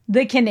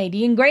The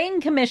Canadian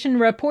Grain Commission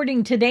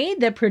reporting today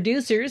that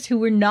producers who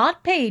were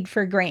not paid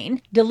for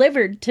grain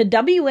delivered to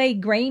WA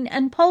Grain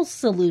and Pulse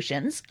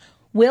Solutions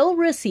will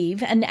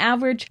receive an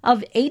average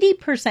of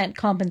 80%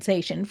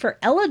 compensation for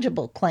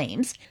eligible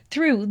claims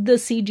through the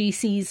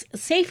CGC's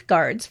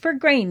Safeguards for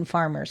Grain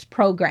Farmers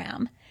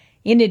program.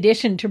 In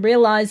addition to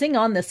realizing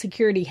on the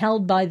security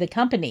held by the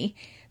company,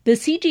 the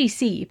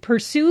CGC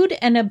pursued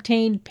and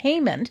obtained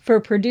payment for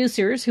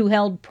producers who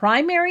held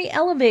primary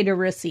elevator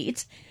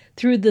receipts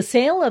through the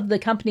sale of the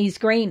company's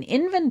grain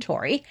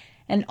inventory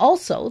and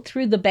also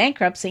through the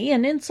Bankruptcy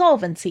and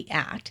Insolvency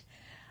Act.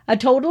 A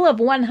total of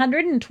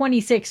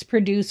 126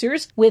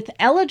 producers with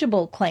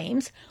eligible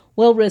claims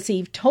will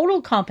receive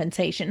total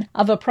compensation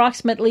of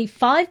approximately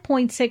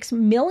 $5.6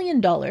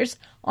 million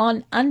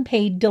on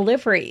unpaid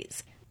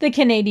deliveries. The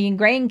Canadian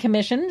Grain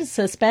Commission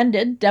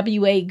suspended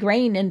WA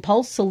Grain and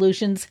Pulse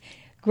Solutions'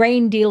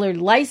 grain dealer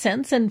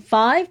license and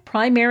 5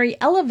 primary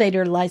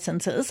elevator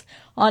licenses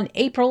on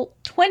April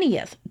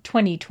 20th,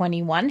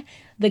 2021.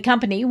 The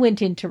company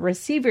went into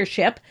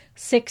receivership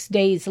 6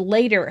 days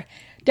later.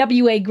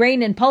 WA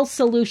Grain and Pulse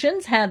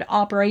Solutions had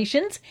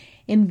operations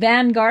in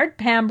Vanguard,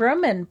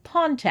 Pambram, and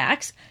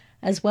Pontax,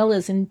 as well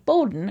as in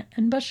Bowden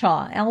and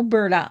Bashaw,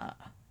 Alberta.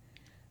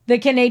 The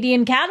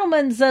Canadian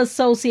Cattlemen's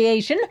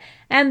Association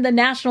and the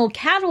National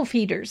Cattle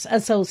Feeders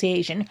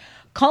Association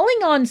calling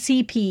on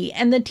CP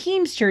and the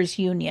Teamsters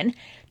Union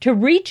to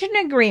reach an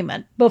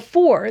agreement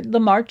before the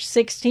March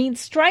 16th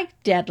strike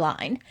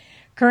deadline.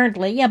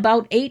 Currently,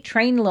 about 8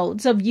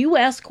 trainloads of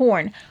U.S.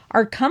 corn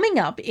are coming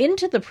up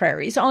into the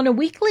prairies on a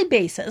weekly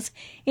basis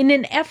in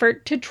an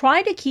effort to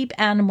try to keep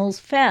animals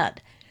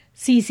fed.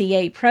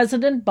 CCA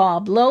President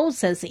Bob Lowe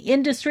says the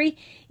industry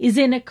is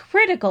in a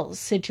critical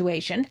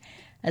situation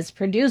as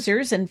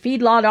producers and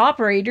feedlot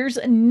operators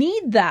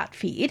need that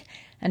feed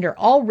and are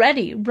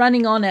already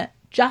running on a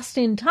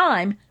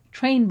just-in-time,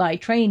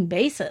 train-by-train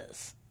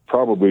basis.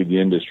 Probably the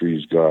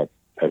industry's got,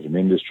 as an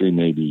industry,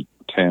 maybe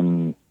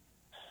 10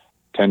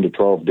 to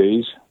 12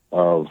 days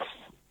of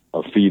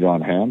feed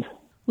on hand.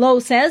 Lowe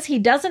says he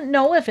doesn't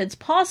know if it's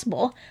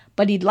possible,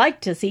 but he'd like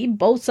to see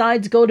both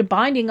sides go to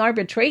binding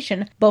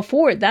arbitration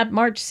before that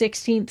March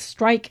 16th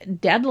strike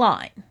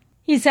deadline.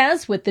 He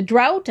says with the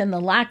drought and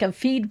the lack of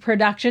feed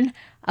production,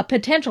 a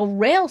potential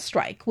rail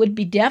strike would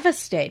be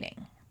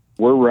devastating.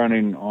 We're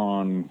running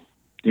on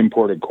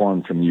imported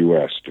corn from the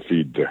U.S. to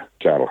feed the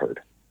cattle herd,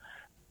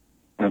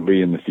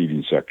 currently in the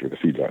feeding sector, the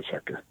feedlot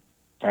sector.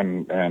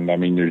 And I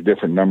mean, there's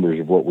different numbers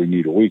of what we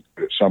need a week,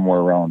 but it's somewhere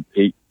around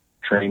 8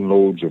 train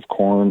loads of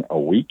corn a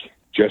week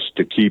just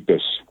to keep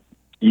us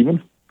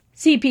even.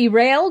 CP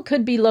Rail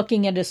could be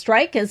looking at a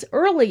strike as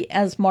early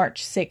as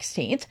March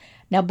 16th.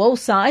 Now, both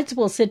sides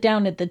will sit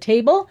down at the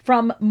table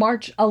from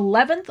March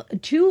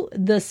 11th to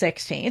the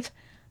 16th.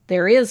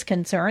 There is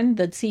concern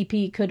that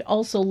CP could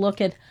also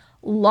look at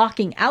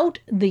locking out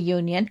the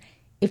union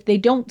if they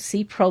don't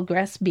see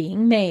progress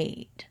being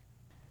made.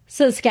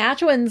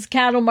 Saskatchewan's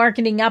cattle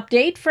marketing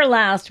update for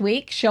last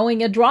week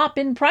showing a drop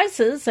in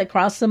prices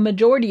across the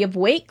majority of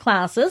weight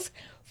classes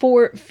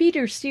for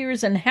feeder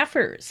steers and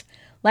heifers.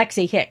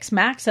 Lexi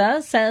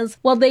Hicks-Maxa says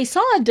while they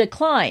saw a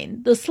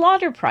decline, the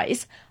slaughter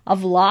price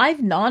of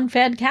live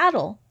non-fed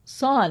cattle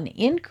saw an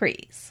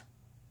increase.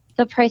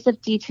 The price of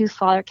D2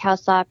 slaughter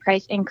cows saw a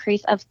price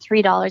increase of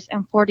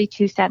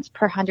 $3.42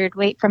 per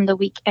hundredweight from the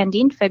week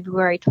ending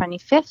February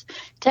 25th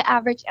to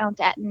average out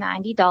at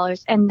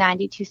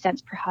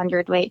 $90.92 per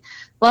hundredweight,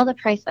 while the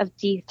price of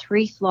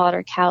D3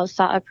 slaughter cows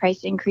saw a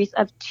price increase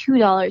of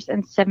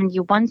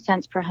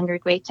 $2.71 per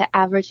hundredweight to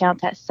average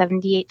out at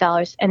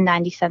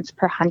 $78.90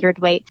 per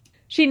hundredweight.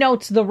 She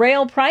notes the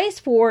rail price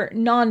for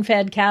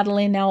non-fed cattle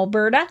in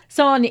Alberta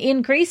saw an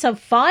increase of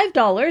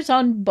 $5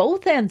 on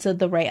both ends of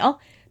the rail,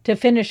 to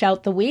finish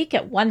out the week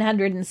at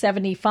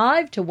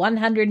 $175 to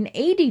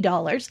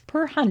 $180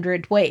 per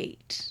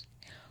hundredweight.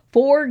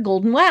 For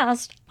Golden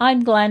West,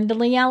 I'm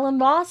Glendalee Allen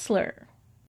Vossler.